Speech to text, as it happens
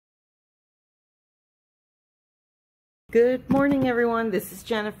Good morning, everyone. This is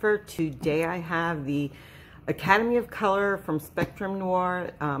Jennifer. Today I have the Academy of Color from Spectrum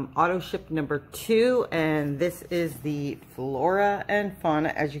Noir Autoship number 2, and this is the Flora and Fauna,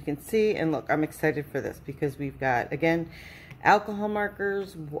 as you can see. And look, I'm excited for this because we've got, again, alcohol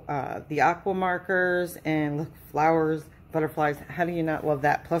markers, the aqua markers, and look, flowers, butterflies. How do you not love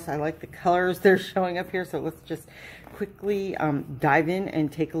that? Plus, I like the colors they're showing up here. So let's just quickly dive in and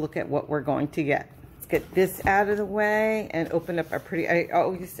take a look at what we're going to get. Get this out of the way and open up our pretty, I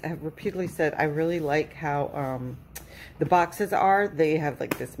always have repeatedly said I really like how the boxes are. They have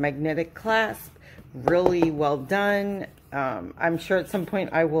like this magnetic clasp, really well done. I'm sure at some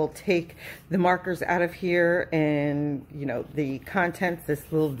point I will take the markers out of here and, you know, the contents, this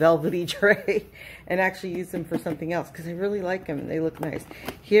little velvety tray, and actually use them for something else because I really like them and they look nice.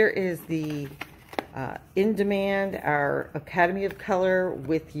 Here is the in demand, our Academy of Color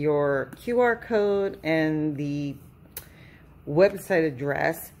with your QR code and the website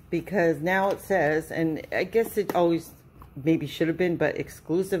address, because now it says, and I guess it always maybe should have been, but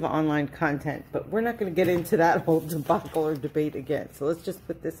exclusive online content. But we're not going to get into that whole debacle or debate again. So let's just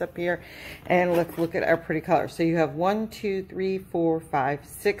put this up here and let's look at our pretty colors. So you have 1, 2, 3, 4, 5,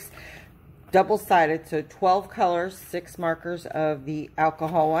 6 double-sided, so 12 colors, 6 markers of the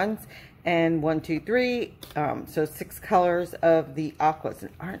alcohol ones, and 1, 2, 3, so 6 colors of the aquas.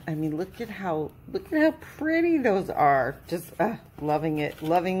 And I mean, look at how pretty those are. Just loving it,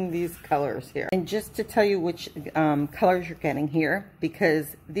 loving these colors here. And just to tell you which colors you're getting here,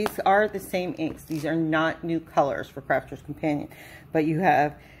 because these are the same inks. These are not new colors for Crafter's Companion, but you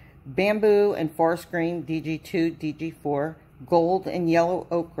have bamboo and forest green, DG2, DG4, gold and yellow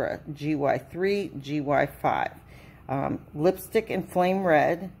ochre, GY3, GY5, lipstick and flame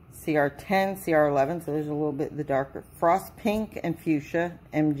red, CR10, CR11, so there's a little bit the darker, frost pink and fuchsia,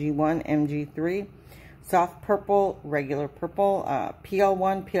 MG1, MG3, soft purple, regular purple,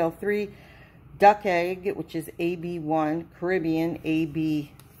 PL1, PL3, duck egg, which is AB1, Caribbean,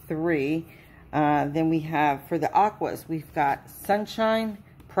 AB3. Then we have, for the aquas, we've got sunshine,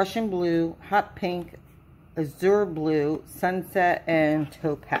 Prussian blue, hot pink, azure blue, sunset, and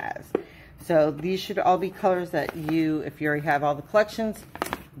topaz. So these should all be colors that you, if you already have all the collections,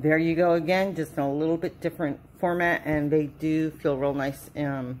 there you go again, just in a little bit different format, and they do feel real nice,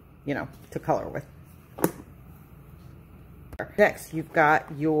 you know, to color with. Next, you've got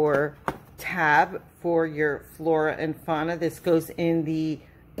your tab for your Flora and Fauna. This goes in the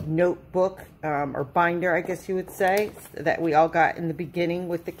notebook, or binder, I guess you would say, that we all got in the beginning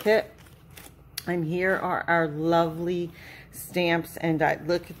with the kit. And here are our lovely stamps, and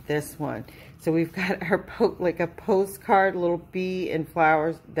look at this one. So we've got our like a postcard, little bee and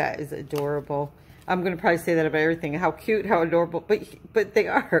flowers. That is adorable. I'm going to probably say that about everything. How cute, how adorable, but they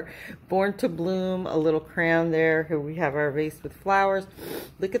are. Born to Bloom, a little crown there. Here we have our vase with flowers.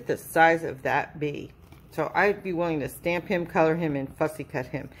 Look at the size of that bee. So I'd be willing to stamp him, color him, and fussy cut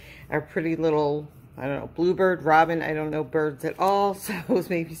him. Our pretty little, I don't know, bluebird, robin. I don't know birds at all, so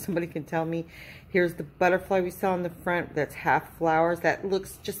maybe somebody can tell me. Here's the butterfly we saw in the front. That's half flowers. That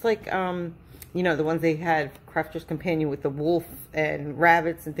looks just like, you know, the ones they had, Crafter's Companion, with the wolf and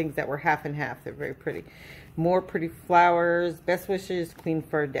rabbits and things that were half and half. They're very pretty. More pretty flowers. Best wishes, Queen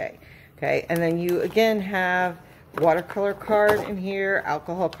for a Day. Okay, and then you again have watercolor card in here,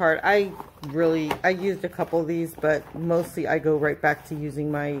 alcohol card. I used a couple of these, but mostly I go right back to using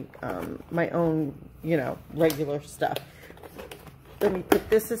my my own, you know, regular stuff. Let me put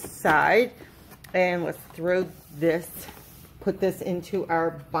this aside and let's throw this, put this into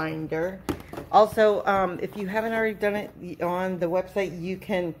our binder. Also, if you haven't already done it on the website, you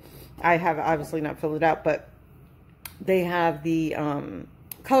can, I have obviously not filled it out, but they have the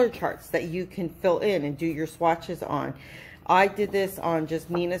color charts that you can fill in and do your swatches on. I did this on just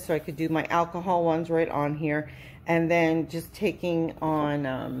Nina so I could do my alcohol ones right on here, and then just taking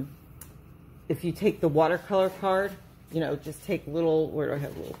on, if you take the watercolor card, you know, just take little, where do I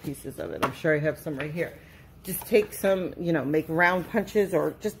have little pieces of it? I'm sure I have some right here. Just take some, you know, make round punches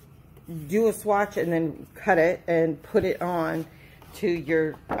or just do a swatch and then cut it and put it on to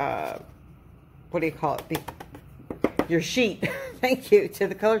your, what do you call it? Your sheet. Thank you, to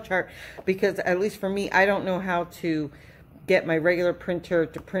the color chart, because at least for me, I don't know how to get my regular printer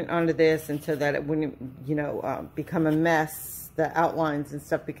to print onto this and so that it wouldn't, you know, become a mess, the outlines and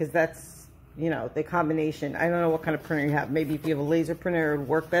stuff, because that's, you know, the combination. I don't know what kind of printer you have. Maybe if you have a laser printer, it would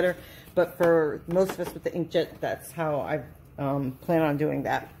work better. But for most of us with the inkjet, that's how I plan on doing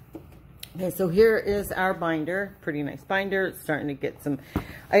that. Okay, so here is our binder. Pretty nice binder. It's starting to get some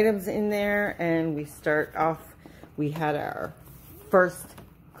items in there. And we start off, we had our first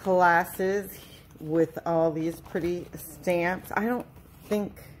classes with all these pretty stamps. I don't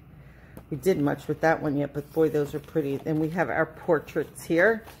think we did much with that one yet, but boy, those are pretty. And we have our portraits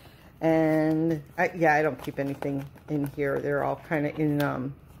here. And yeah, I don't keep anything in here. They're all kind of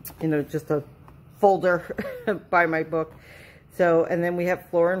in just a folder by my book. So, and then we have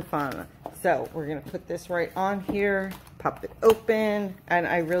Flora and Fauna. So we're going to put this right on here, pop it open. And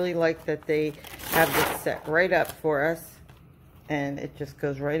I really like that they have this set right up for us. And it just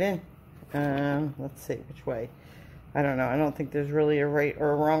goes right in. Let's see which way. I don't know. I don't think there's really a right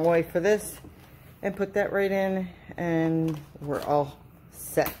or a wrong way for this. And put that right in, and we're all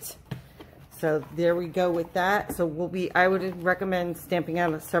set. So there we go with that. So I would recommend stamping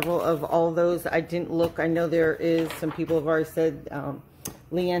out several of all those. I didn't look. I know there is, some people have already said,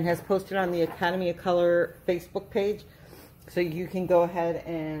 Leanne has posted on the Academy of Color Facebook page. So you can go ahead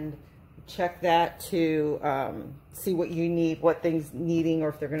and check that to see what you need, what things needing, or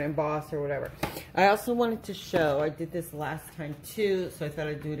if they're going to emboss or whatever. I also wanted to show, I did this last time too, so I thought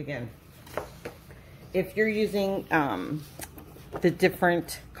I'd do it again. If you're using the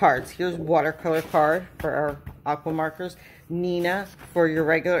different cards, here's watercolor card for our aqua markers, Nina for your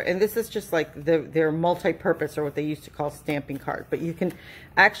regular, and this is just like their multi-purpose, or what they used to call stamping card, but you can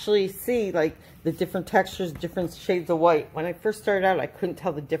actually see like the different textures, different shades of white. When I first started out, I couldn't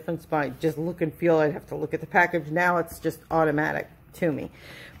tell the difference by just look and feel. I'd have to look at the package. Now it's just automatic to me.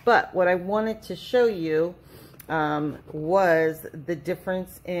 But what I wanted to show you was the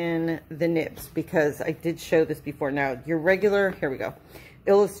difference in the nibs, because I did show this before. Now your regular, here we go,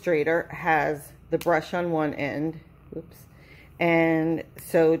 Illustrator has the brush on one end, oops, and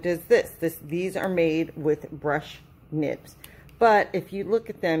so does these are made with brush nibs. But if you look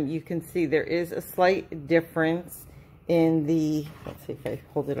at them, you can see there is a slight difference in the, let's see if I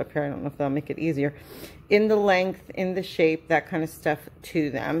hold it up here, I don't know if that'll make it easier, in the length, in the shape, that kind of stuff to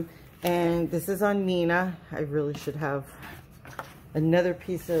them. And this is on Nina. I really should have another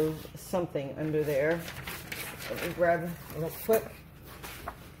piece of something under there. Let me grab it real quick.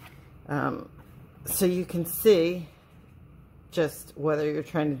 So you can see just whether you're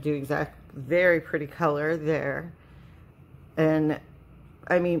trying to do very pretty color there. And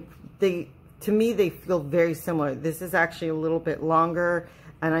I mean, to me, they feel very similar. This is actually a little bit longer,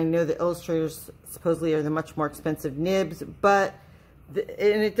 and I know the Illustrators supposedly are the much more expensive nibs, but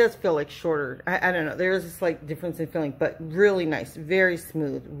and it does feel like shorter. I don't know. There is a slight difference in feeling, but really nice, very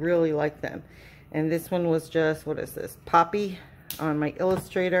smooth. Really like them. And this one was just, what is this? Poppy on my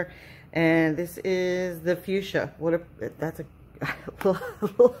Illustrator, and this is the fuchsia. That's a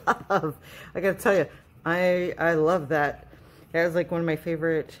love. I gotta tell you, I love that. That was like one of my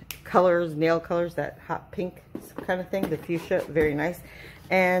favorite colors, nail colors, that hot pink kind of thing, the fuchsia, very nice.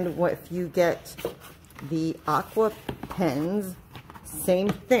 And if you get the aqua pens, same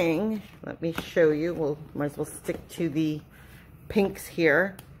thing. Let me show you. We'll might as well stick to the pinks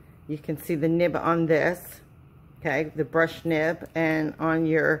here. You can see the nib on this, okay, the brush nib, and on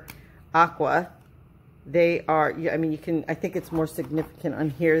your aqua, they are, I mean, you can, I think it's more significant on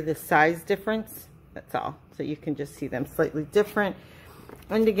here, the size difference. That's all. So you can just see them slightly different.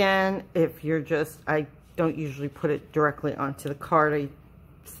 And again, if you're just, I don't usually put it directly onto the card. I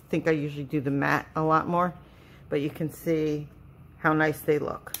think I usually do the matte a lot more. But you can see how nice they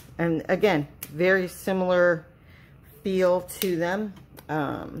look. And again, very similar feel to them.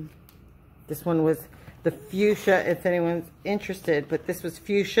 This one was the fuchsia, if anyone's interested, but this was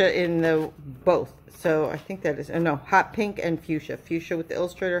fuchsia in the both. So I think that is, no, hot pink and fuchsia. Fuchsia with the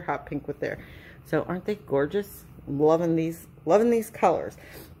Illustrator, hot pink with there. So aren't they gorgeous? Loving these colors.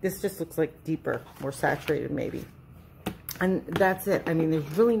 This just looks like deeper, more saturated maybe. And that's it. I mean, there's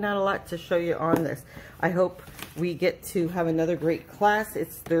really not a lot to show you on this. I hope we get to have another great class.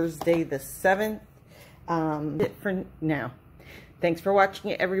 It's Thursday the 7th. It for now. Thanks for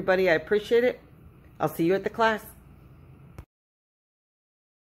watching it, everybody. I appreciate it. I'll see you at the class.